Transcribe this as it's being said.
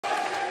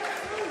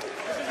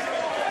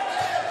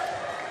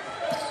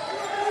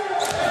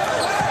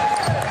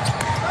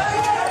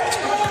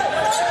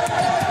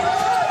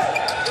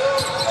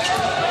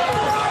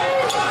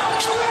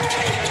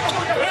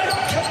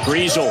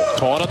Griesel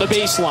caught on the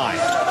baseline.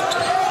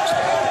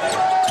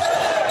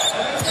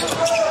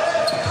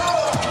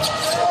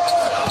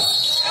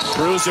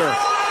 Cruiser.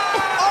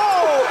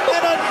 Oh,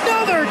 and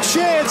another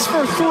chance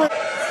for three.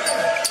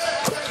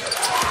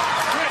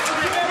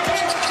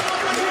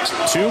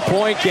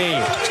 2-point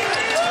game.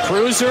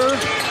 Cruiser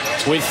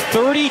with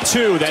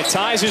 32. That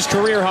ties his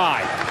career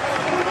high.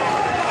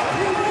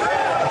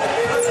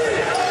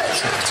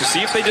 To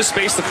see if they just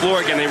space the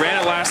floor again. They ran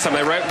it last time.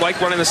 They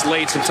like running this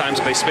late sometimes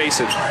if they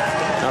space it.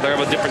 Now they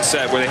have a different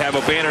set where they have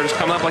a banner just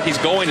come up like he's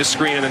going to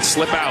screen and then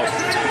slip out.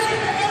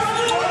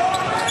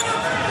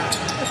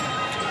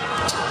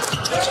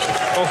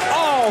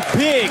 Oh,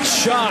 big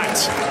shot.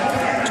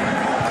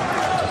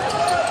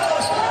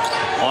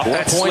 Off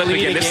that slip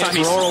again. This time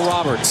he's Oral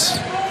Roberts.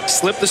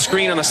 Slipped the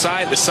screen on the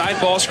side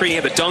ball screen. He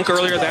had the dunk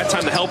earlier. That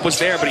time the help was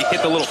there, but he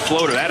hit the little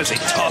floater. That is a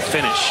tough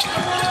finish.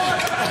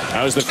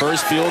 That was the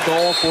first field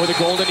goal for the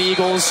Golden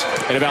Eagles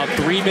in about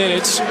 3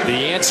 minutes.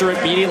 The answer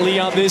immediately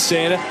on this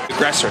end.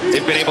 Aggressor.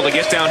 They've been able to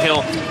get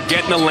downhill,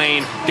 get in the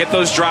lane, get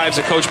those drives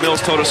that Coach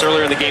Mills told us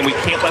earlier in the game. We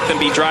can't let them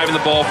be driving the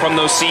ball from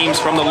those seams,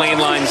 from the lane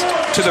lines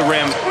to the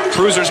rim.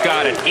 Cruiser's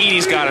got it.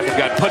 Edey's got it. They've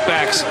got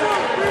putbacks.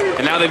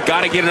 And now they've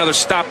got to get another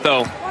stop,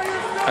 though,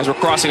 as we're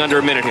crossing under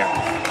a minute here.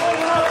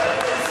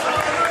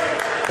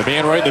 The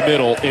man right in the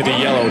middle in the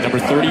yellow, number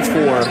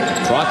 34,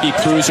 Rocky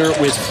Cruiser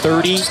with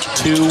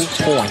 32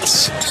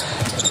 points.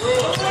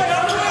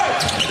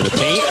 The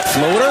paint,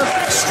 floater,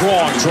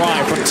 strong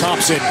drive from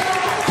Thompson.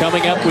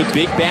 Coming up with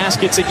big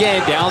baskets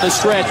again down the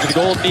stretch for the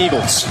Golden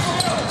Eagles.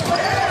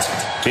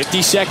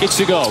 50 seconds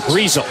to go.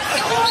 Griesel.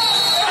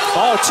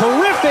 Oh,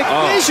 terrific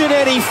vision,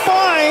 and he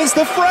finds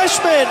the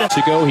freshman.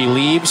 To go, he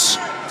leaves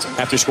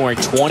after scoring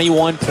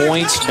 21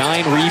 points,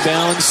 9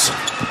 rebounds.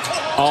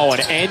 Oh,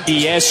 and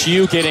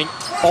NDSU getting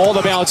all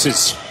the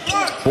bounces.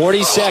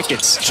 40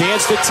 seconds,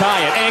 chance to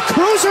tie it, and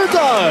Cruiser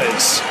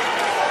does.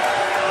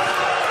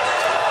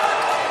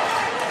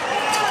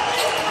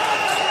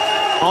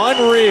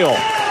 Unreal.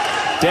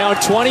 Down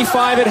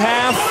 25 at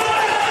half.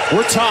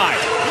 We're tied.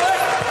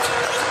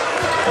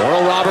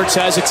 Oral Roberts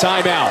has a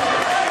timeout.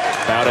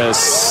 About a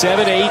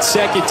 7 to 8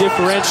 second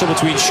differential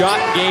between shot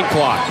and game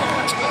clock.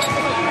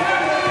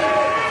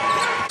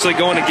 Actually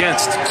going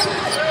against.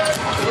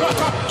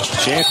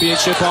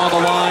 Championship on the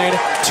line,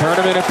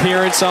 tournament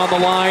appearance on the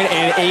line,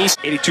 and ace.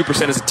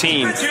 82% as a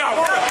team.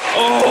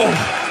 Oh!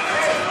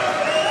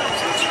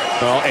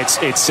 Well,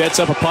 it sets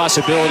up a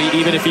possibility.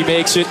 Even if he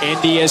makes it,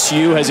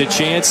 NDSU has a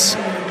chance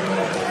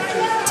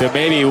to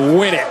maybe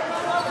win it.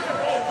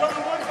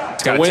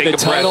 To win the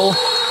title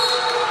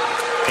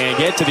and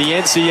get to the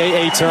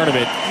NCAA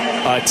tournament.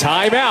 A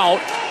timeout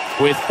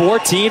with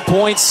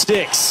 14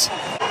 sticks.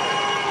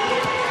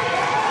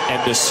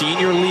 And the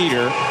senior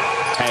leader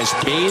has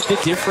made the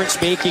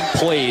difference-making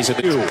plays in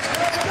the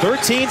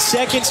 13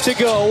 seconds to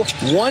go.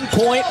 1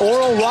 point,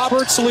 Oral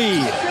Roberts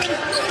lead.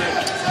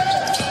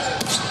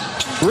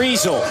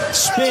 Griesel,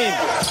 spin,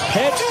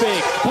 head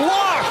fake,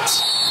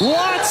 blocked.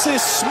 Watts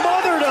has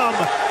smothered him.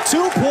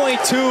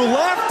 2.2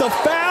 left, the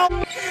foul.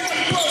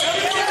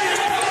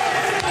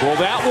 Will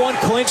that one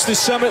clinch the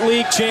Summit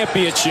League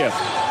championship?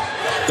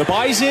 The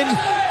Bison,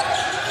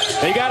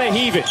 they gotta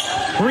heave it.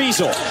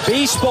 Griesel,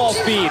 baseball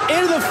feed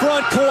into the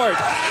front court.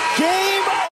 Game